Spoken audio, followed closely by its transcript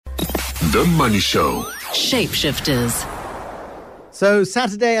The Money Show. Shapeshifters. So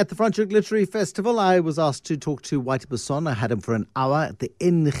Saturday at the Franschhoek Literary Festival, I was asked to talk to Whitey Basson. I had him for an hour at the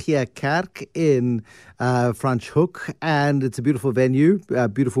NG Kerk in Franschhoek, and it's a beautiful venue,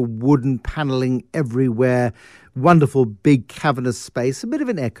 beautiful wooden paneling everywhere, wonderful big cavernous space, a bit of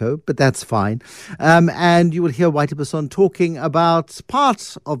an echo, but that's fine. And you will hear Whitey Basson talking about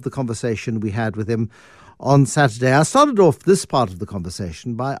part of the conversation we had with him on Saturday. I started off this part of the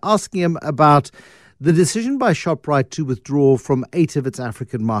conversation by asking him about the decision by Shoprite to withdraw from 8 of its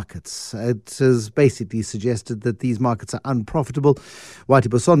African markets. It has basically suggested that these markets are unprofitable. Whitey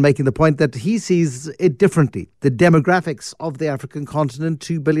Basson making the point that he sees it differently. The demographics of the African continent,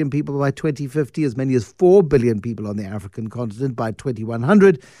 2 billion people by 2050, as many as 4 billion people on the African continent by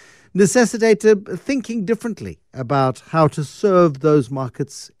 2100, necessitate thinking differently about how to serve those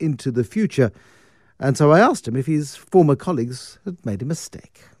markets into the future. And so I asked him if his former colleagues had made a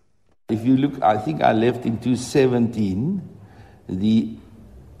mistake. If you look, I think I left in 2017, the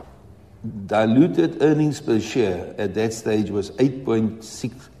diluted earnings per share at that stage was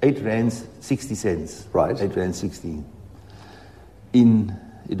 8.60 Rand. Right. 8 Rand 16.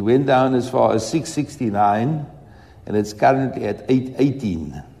 It went down as far as 6.69, and it's currently at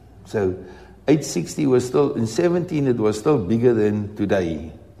 8.18. So 8.60 was still, in 17 it was still bigger than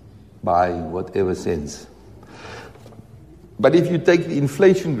today, by whatever sense. But if you take the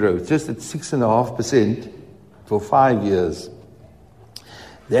inflation growth just at 6.5% for 5 years,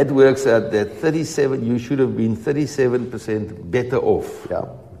 that works out that you should have been 37% better off. Yeah.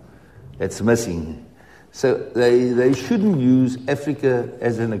 That's missing. So they shouldn't use Africa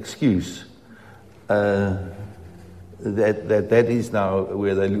as an excuse. That is now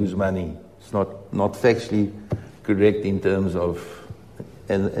where they lose money. It's not factually correct in terms of,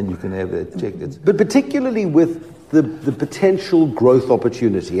 and you can have that checked. But particularly with the potential growth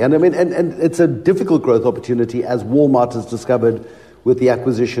opportunity. And I mean, and it's a difficult growth opportunity, as Walmart has discovered with the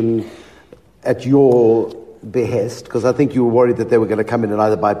acquisition at your behest, because I think you were worried that they were going to come in and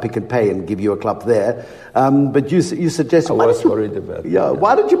either buy Pick and Pay and give you a club there. But you suggested... I was worried about that. Yeah,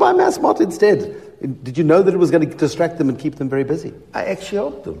 why did you buy Massmart instead? Did you know that it was going to distract them and keep them very busy? I actually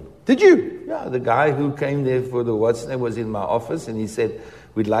helped them. Did you? Yeah, the guy who came there for the what's name was in my office, and he said,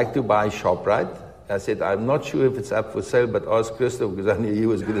 "We'd like to buy Shoprite." I said, "I'm not sure if it's up for sale, but ask Christoph," because I knew he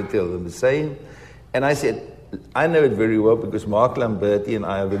was going to tell them the same. And I said, I know it very well because Mark Lamberti and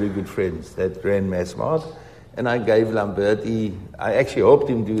I are very good friends that ran Massmart. And I gave Lamberti, I actually helped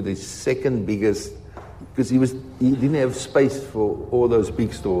him do the second biggest, because he didn't have space for all those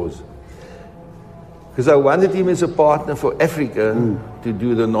big stores. Because I wanted him as a partner for Africa to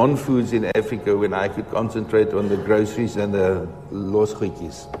do the non-foods in Africa when I could concentrate on the groceries and the los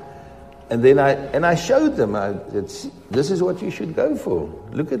goedjies. And then I showed them, this is what you should go for.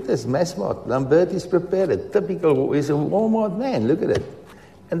 Look at this, Massmart. Lamberti's prepared it. Typical, he's a Walmart man, look at it.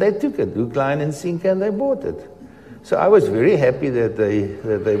 And they took it, hook, line, and sinker, and they bought it. So I was very happy that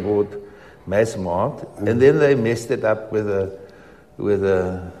they bought Massmart. And then they messed it up with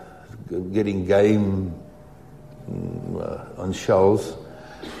getting game on shelves.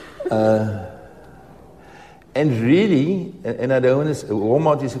 And really, and I don't want to,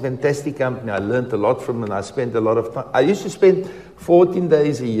 Walmart is a fantastic company. I learned a lot from them, and I spent a lot of time. I used to spend 14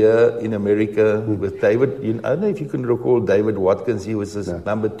 days a year in America with David. I don't know if you can recall David Watkins. He was the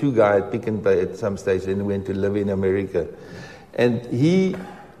number 2 guy at Pick and Pay at some stage, and he went to live in America. And he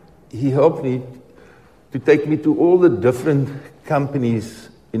helped me to take me to all the different companies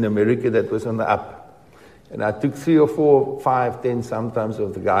in America that was on the up. And I took 3 or 4, 5, 10 sometimes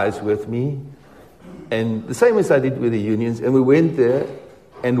of the guys with me. And the same as I did with the unions, and we went there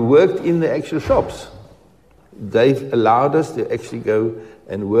and worked in the actual shops. They've allowed us to actually go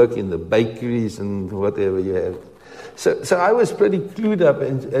and work in the bakeries and whatever you have. So I was pretty clued up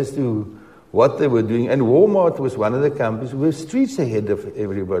as to what they were doing. And Walmart was one of the companies who were streets ahead of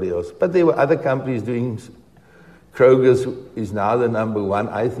everybody else. But there were other companies doing. Kroger's is now the number 1,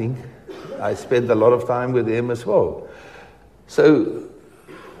 I think. I spent a lot of time with them as well. So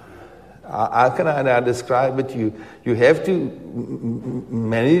how can I now describe it to you? You have to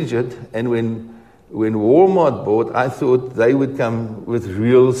manage it, and when Walmart bought, I thought they would come with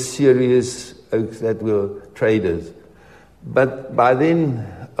real serious oaks that were traders. But by then,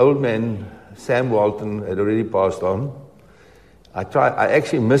 old man Sam Walton had already passed on. I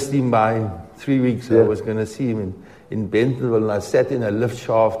actually missed him by 3 weeks. Yeah. I was going to see him in Bentonville, and I sat in a lift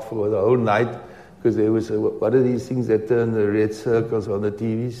shaft for the whole night. Because there was what are these things that turn the red circles on the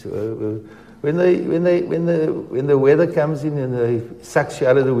TVs? When the weather comes in and they sucks you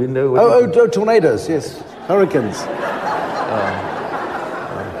out of the window. Tornadoes, yes, hurricanes.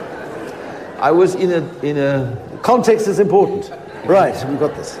 I was in a Context is important. Right, we've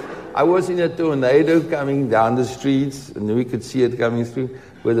got this. I was in a tornado coming down the streets, and we could see it coming through,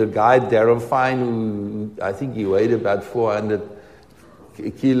 with a guy, Darryl Fine, who I think he weighed about 400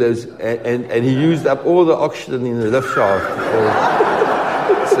 kilos, and he used up all the oxygen in the lift shaft.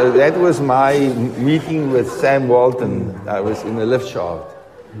 So that was my meeting with Sam Walton. I was in the lift shaft.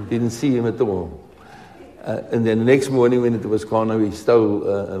 Didn't see him at all. And then the next morning when it was gone, we stole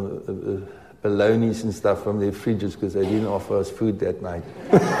bolognas and stuff from their fridges because they didn't offer us food that night.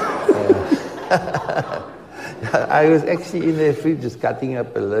 I was actually in their fridge just cutting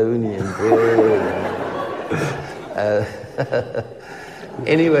up bologna and bread.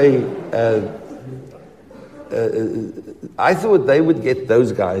 Anyway, I thought they would get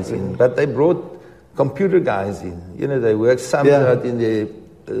those guys in, but they brought computer guys in. You know, they worked some out in their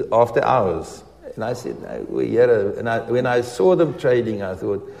after hours. And I said, no, we're here. And when I saw them trading, I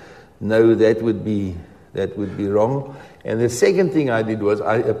thought, no, that would be wrong. And the second thing I did was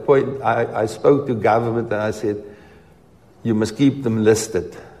I spoke to government and I said, you must keep them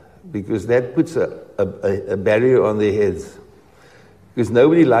listed because that puts a barrier on their heads. Because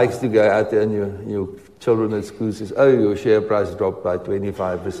nobody likes to go out there and your children at school says, oh, your share price dropped by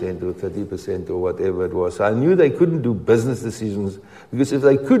 25% or 30% or whatever it was. So I knew they couldn't do business decisions because if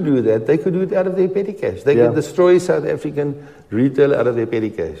they could do that, they could do it out of their petty cash. They could destroy South African retail out of their petty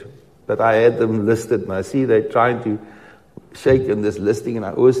cash. But I had them listed, and I see they're trying to shake in this listing, and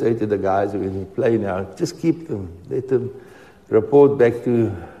I always say to the guys when we play now, just keep them, let them report back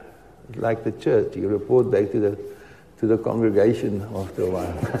to, like the church, you report back to the congregation after a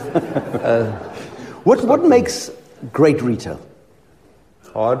while. What makes great retail?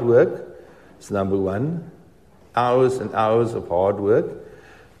 Hard work is number one. Hours and hours of hard work.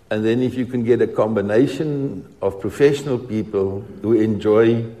 And then if you can get a combination of professional people who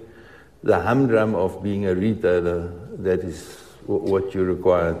enjoy the humdrum of being a retailer, that is what you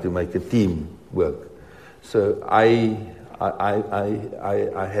require to make a team work. So I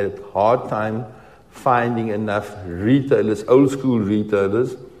had a hard time finding enough retailers, old school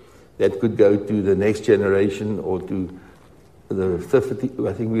retailers, that could go to the next generation or to the 50,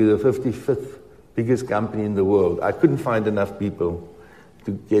 I think we were the 55th biggest company in the world. I couldn't find enough people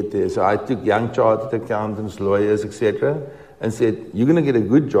to get there. So I took young chartered accountants, lawyers, etc., and said, you're going to get a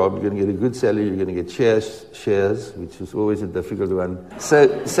good job, you're going to get a good salary, you're going to get shares, which was always a difficult one. So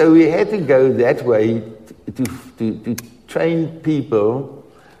we had to go that way to train people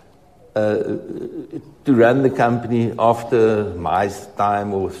to run the company after my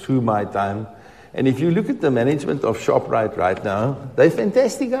time or through my time. And if you look at the management of Shoprite right now, they're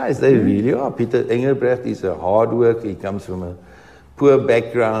fantastic guys. They really are. Peter Engelbrecht is a hard worker. He comes from a poor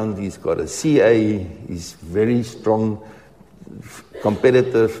background. He's got a CA. He's very strong,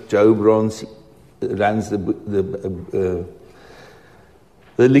 competitive. Joe Bronze runs the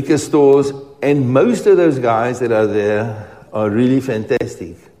liquor stores. And most of those guys that are there are really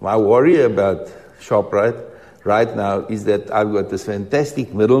fantastic. My worry about Shoprite right now is that I've got this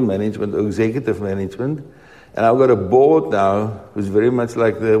fantastic middle management, executive management, and I've got a board now who's very much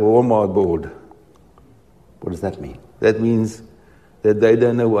like the Walmart board. What does that mean? That means that they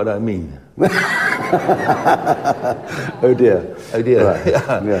don't know what I mean. Oh dear. Oh dear. Right.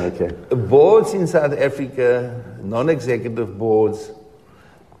 Yeah, okay. Boards in South Africa, non-executive boards,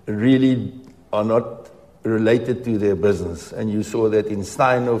 really are not related to their business. And you saw that in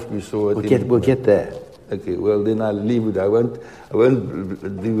Steinhoff, you saw it We'll get there. Okay, well then I'll leave it. I won't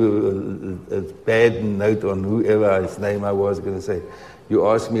do a bad note on whoever his name I was going to say. You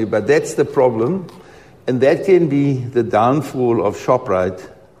asked me, but that's the problem. And that can be the downfall of Shoprite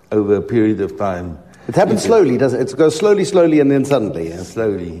over a period of time. It happens slowly, doesn't it? It goes slowly, and then suddenly. Yeah.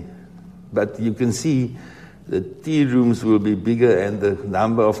 Slowly. But you can see the tea rooms will be bigger and the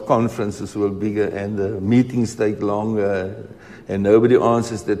number of conferences will be bigger and the meetings take longer and nobody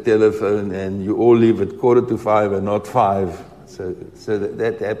answers the telephone and you all leave at 4:45 and not 5. So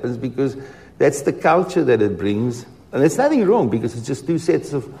that happens because that's the culture that it brings. And there's nothing wrong because it's just two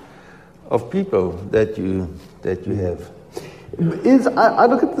sets of people that you have. I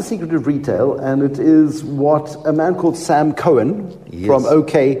look at The Secret of Retail, and it is what a man called Sam Cohen from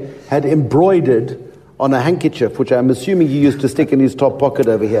OK had embroidered on a handkerchief, which I'm assuming he used to stick in his top pocket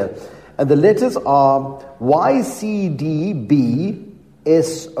over here. And the letters are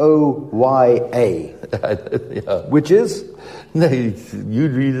YCDBSOYA, which is? No, you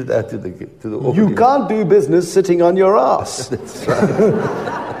read it out to the audience. You can't do business sitting on your ass. That's right.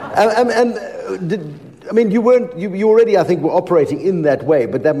 You already, I think, were operating in that way,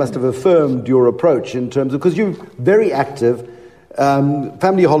 but that must have affirmed your approach in terms of, because you're very active,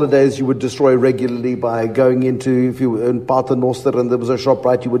 Family holidays you would destroy regularly by going into, if you were in Paternoster and there was a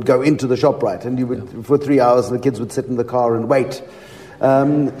Shoprite, you would go into the Shoprite and you would, for 3 hours, and the kids would sit in the car and wait.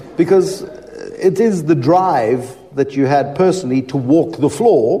 Because it is the drive that you had personally to walk the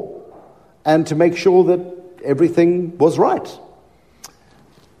floor and to make sure that everything was right.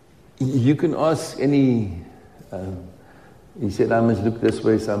 You can ask any... he said, I must look this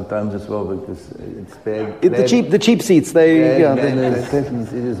way sometimes as well because it's bad. The cheap seats, it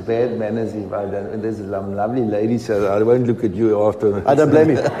is bad manners if I don't. And there's some lovely lady, so I won't look at you after. I don't blame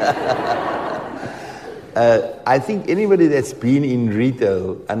you. I think anybody that's been in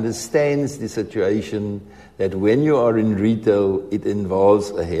retail understands the situation that when you are in retail, it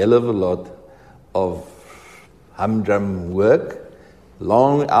involves a hell of a lot of humdrum work,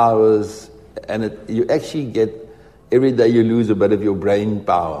 long hours, and you actually get, every day you lose a bit of your brain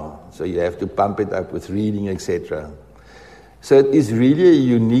power. So you have to pump it up with reading, etc. So it is really a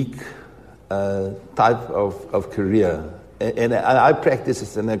unique type of career. And I practice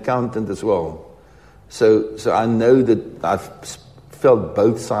as an accountant as well. So I know that I've felt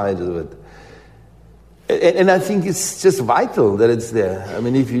both sides of it. And I think it's just vital that it's there. I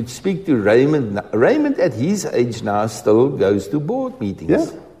mean, if you speak to Raymond at his age now still goes to board meetings.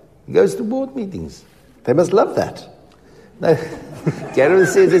 Yeah. He goes to board meetings. They must love that. No, Carol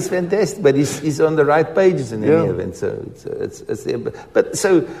says it's fantastic, but he's on the right pages in any event. So it's there. But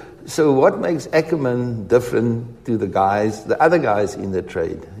so what makes Ackerman different to the other guys in the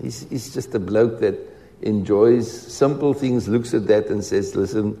trade? He's just a bloke that enjoys simple things, looks at that and says,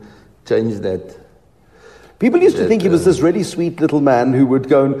 listen, change that. People used to think he was this really sweet little man who would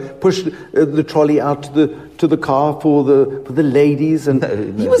go and push the trolley out to the car for the ladies, and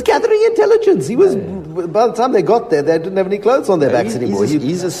he was gathering intelligence. He was by the time they got there, they didn't have any clothes on their backs anymore.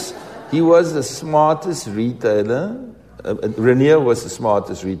 He was the smartest retailer. Rainier was the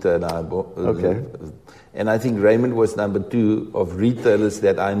smartest retailer I bought. Okay, and I think Raymond was number 2 of retailers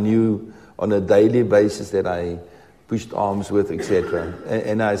that I knew on a daily basis that I pushed arms with, etc.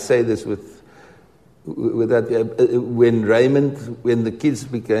 And I say this with that, when the kids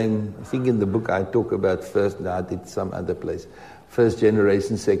became, I think in the book I talk about first, no, I did some other place, first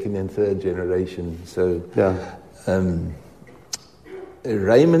generation, second and third generation. So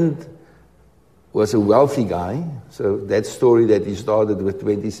Raymond was a wealthy guy, so that story that he started with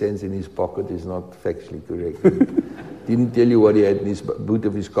 20 cents in his pocket is not factually correct. Didn't tell you what he had in his boot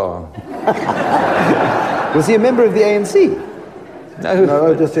of his car. Was he a member of the ANC?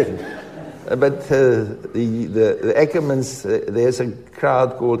 No, just checking. But the Ackermans, there's a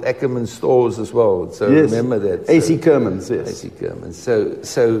crowd called Ackerman Stores as well. So yes. Remember that. A.C. Kermans, yes. A.C. Kermans.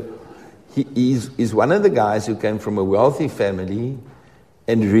 So he's one of the guys who came from a wealthy family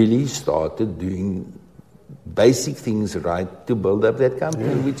and really started doing basic things right to build up that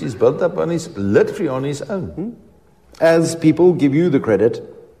company, which is built up literally on his own. As people give you the credit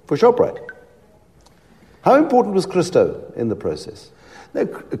for Shoprite. How important was Christo in the process? No,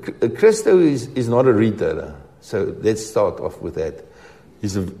 Christo is not a retailer, so let's start off with that.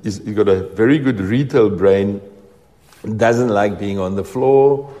 He's got a very good retail brain, doesn't like being on the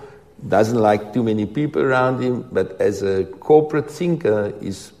floor, doesn't like too many people around him, but as a corporate thinker,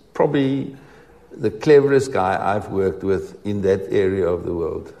 is probably the cleverest guy I've worked with in that area of the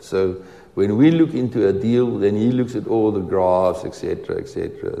world. So when we look into a deal, then he looks at all the graphs, etc.,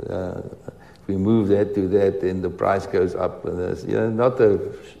 etc. We move that to that, then the price goes up, and there's, not the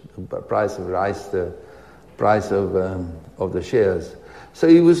price of rice, the price of the shares. So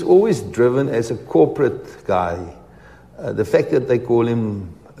he was always driven as a corporate guy. The fact that they call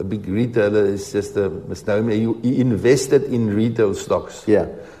him a big retailer is just a misnomer. He invested in retail stocks. Yeah.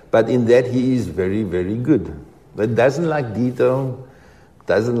 But in that he is very, very good. But doesn't like detail,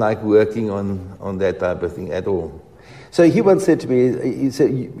 doesn't like working on that type of thing at all. So he once said to me,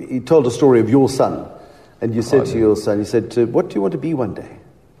 he told a story of your son, and you said to your son, you said, what do you want to be one day?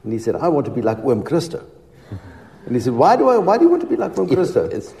 And he said, I want to be like Oom Christo. And he said, why do you want to be like Oom Christo?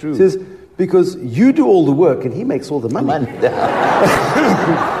 It's true. He says, because you do all the work and he makes all the money.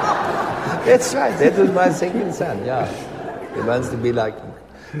 That's right. That was my second son, yeah. He wants to be like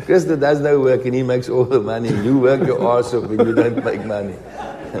Christo does no work and he makes all the money. You work your arse off and you don't make money.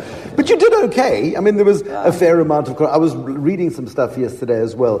 But you did okay. I mean, there was a fair amount of... I was reading some stuff yesterday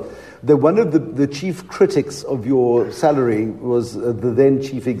as well. One of the chief critics of your salary was the then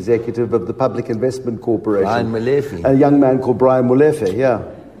chief executive of the Public Investment Corporation. Brian Molefe. A young man called Brian Molefe, yeah.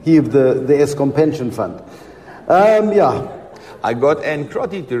 He of the Eskom Pension Fund. Yeah. I got Ann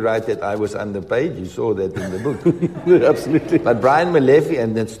Crotty to write that I was underpaid. You saw that in the book. Absolutely. But Brian Malefi,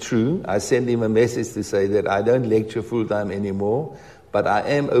 and that's true, I sent him a message to say that I don't lecture full-time anymore, but I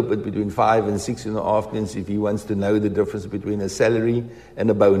am open between 5 and 6 in the afternoons if he wants to know the difference between a salary and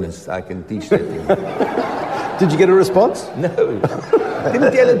a bonus. I can teach that to him. Did you get a response? No.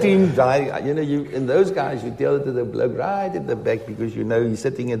 Didn't tell it to him. And those guys, you tell it to the bloke right at the back because you know he's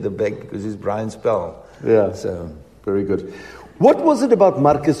sitting at the back because he's Brian's pal. Yeah. So, very good. What was it about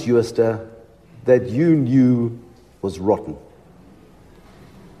Marcus Jooste that you knew was rotten?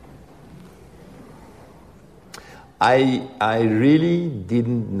 I really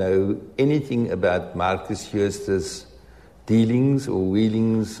didn't know anything about Marcus Jooste's dealings or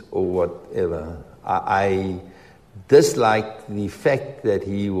wheelings or whatever. I disliked the fact that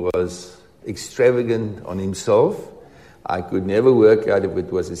he was extravagant on himself. I could never work out if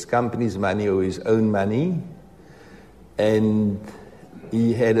it was his company's money or his own money. And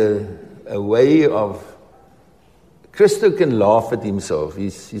he had a way of... Christo can laugh at himself.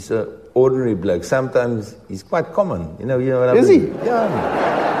 He's an ordinary bloke. Sometimes he's quite common. You know what I mean? Is he?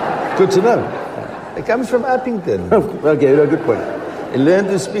 Yeah. Good to know. He comes from Uppington. Okay, no, good point. He learned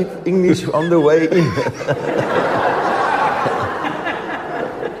to speak English on the way in.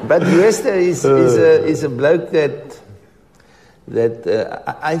 But Jooste is a bloke that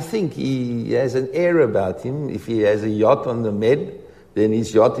I think he has an air about him. If he has a yacht on the Med, then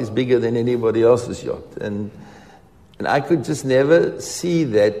his yacht is bigger than anybody else's yacht. And I could just never see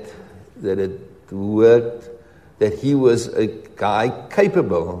that it worked, that he was a guy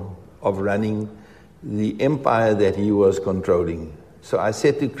capable of running the empire that he was controlling. So I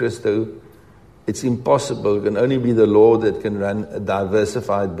said to Christo, it's impossible. It can only be the Lord that can run a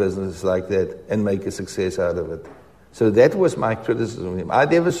diversified business like that and make a success out of it. So that was my criticism of him. I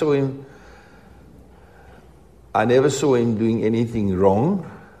never saw him doing anything wrong.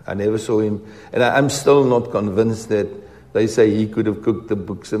 I never saw him, and I'm still not convinced that they say he could have cooked the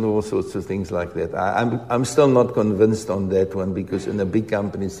books and all sorts of things like that. I'm still not convinced on that one because in a big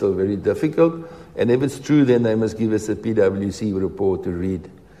company it's still very difficult. And if it's true, then they must give us a PwC report to read.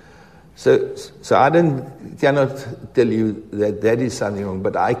 So I cannot tell you that is something wrong,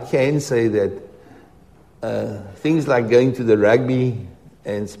 but I can say that things like going to the rugby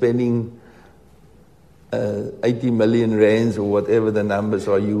and spending 80 million rands or whatever the numbers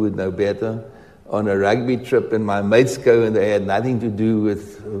are, you would know better, on a rugby trip, and my mates go and they had nothing to do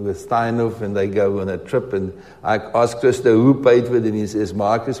with Steinhoff, and they go on a trip, and I asked Christo who paid for it, and he says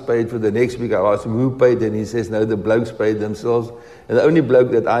Marcus paid for it. The next week I asked him who paid, and he says no, the blokes paid themselves. And the only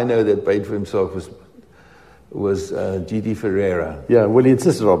bloke that I know that paid for himself was G.T. Ferreira. Yeah, well, he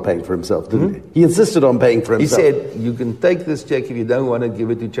insisted on paying for himself, didn't he? He insisted on paying for himself. He said, you can take this check if you don't want to give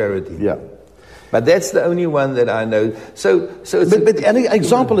it to charity. Yeah. But that's the only one that I know. So it's but an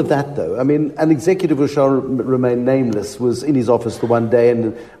example of that, though, I mean, an executive who shall remain nameless was in his office the one day,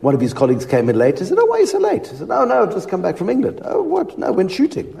 and one of his colleagues came in late. He said, "Oh, why are you so late?" He said, "Oh, no, I've just come back from England." "Oh, what?" "No, went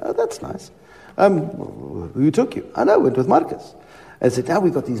shooting." "Oh, that's nice." "Who took you?" "I know, went with Marcus." And said, "Now we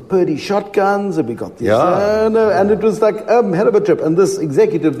got these Purdy shotguns, and we got these." And it was like, hell of a trip. And this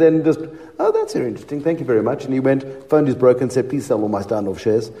executive then just, "Oh, that's very interesting. Thank you very much." And he went, phoned his broker and said, "Please sell all my Steinhoff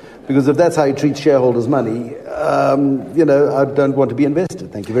shares, because if that's how he treats shareholders' money, I don't want to be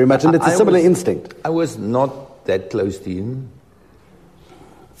invested. Thank you very much." And it's a similar instinct. I was not that close to him.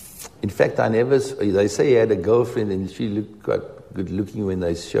 In fact, they say he had a girlfriend, and she looked quite good looking when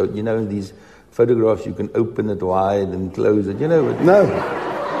they showed, these photographs, you can open it wide and close it. No.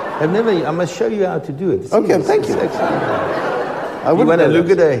 I must show you how to do it. Okay, thank you. You want to look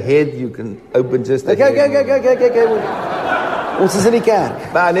at her head, you can open just a head. Okay. Ons is in die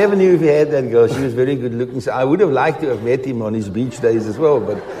kerk. But I never knew if he had that girl. She was very good looking. So I would have liked to have met him on his beach days as well.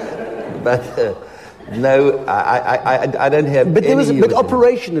 But no, I don't have But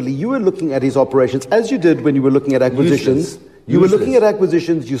operationally, you were looking at his operations, as you did when you were looking at acquisitions. You were looking at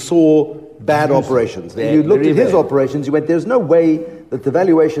acquisitions, you saw bad operations. And you looked at his operations, you went, there's no way that the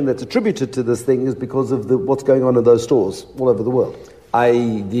valuation that's attributed to this thing is because of what's going on in those stores all over the world.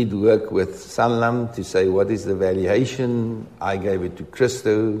 I did work with Sanlam to say what is the valuation. I gave it to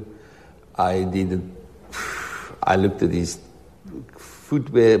Christo. I looked at his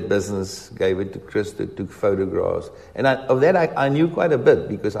footwear business, gave it to Christo, took photographs. And of that I knew quite a bit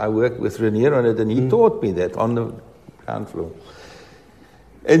because I worked with Renier on it, and he taught me that on the ground floor.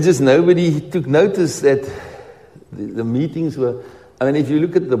 And just nobody took notice that the meetings were... I mean, if you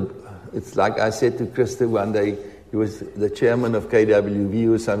look at it's like I said to Christo one day, he was the chairman of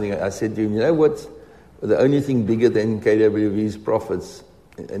KWV or something. I said to him, you know what's the only thing bigger than KWV's profits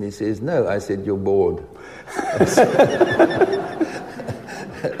And he says, no. I said, you're bored.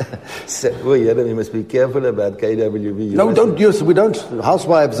 So, well, yeah, we must be careful about KWV. No, don't use. We don't.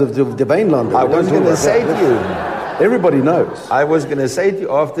 Housewives of the Vainlander. I was going to say to you. Everybody knows. I was going to say to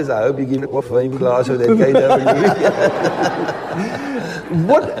you after, I hope you give off a glass of that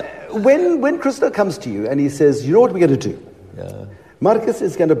KWV. When Christo comes to you and he says, you know what we're going to do? Yeah. Marcus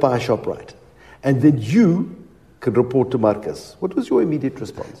is going to buy a Shoprite. And then you can report to Marcus. What was your immediate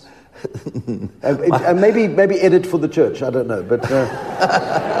response? And maybe edit for the church. I don't know. But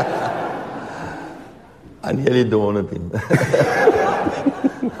I nearly dawned him.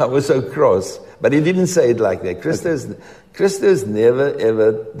 I was so cross. But he didn't say it like that. Christo's never,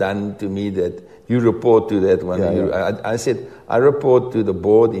 ever done to me that you report to that one. I said, I report to the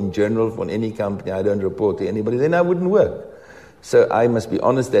board in general for any company. I don't report to anybody. Then I wouldn't work. So I must be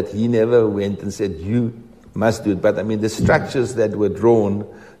honest that he never went and said, you must do it. But I mean, the structures that were drawn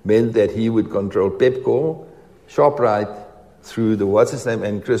meant that he would control Pepco, Shoprite, through the what's-his-name,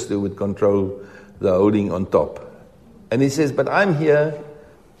 and Christo would control the holding on top. And he says, but I'm here.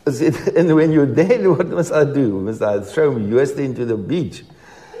 I said, and when you're dead, what must I do? Must I throw USD into the beach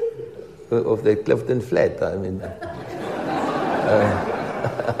of the Clifton Flat? I mean,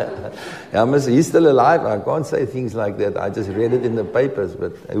 he's still alive. I can't say things like that. I just read it in the papers.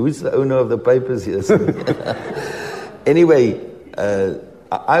 But who's the owner of the papers here? Anyway,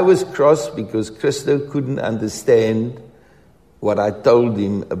 I was cross because Christo couldn't understand what I told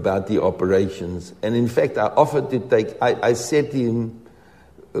him about the operations. And in fact, I offered to take, I said to him,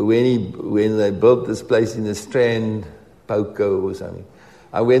 when they built this place in the Strand, Poco or something,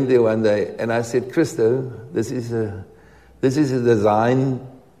 I went there one day and I said, Christo, this is a design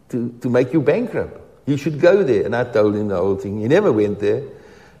to make you bankrupt. You should go there. And I told him the whole thing. He never went there.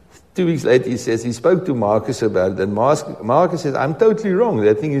 2 weeks later, he says, he spoke to Marcus about it. And Marcus says, I'm totally wrong.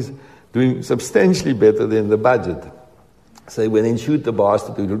 That thing is doing substantially better than the budget. So he went and shoot the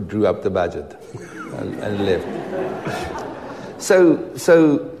bastard who drew up the budget and left.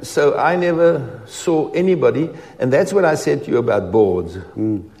 So I never saw anybody, and that's what I said to you about boards.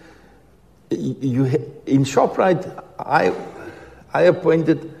 In Shoprite, I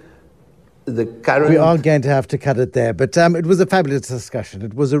appointed the current... We are going to have to cut it there, but it was a fabulous discussion.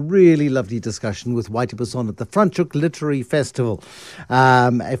 It was a really lovely discussion with Whitey Basson at the Franschhoek Literary Festival.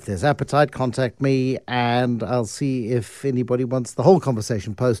 If there's appetite, contact me, and I'll see if anybody wants the whole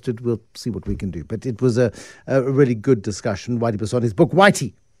conversation posted. We'll see what we can do. But it was a really good discussion. Whitey Basson, his book,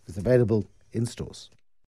 Whitey, is available in stores.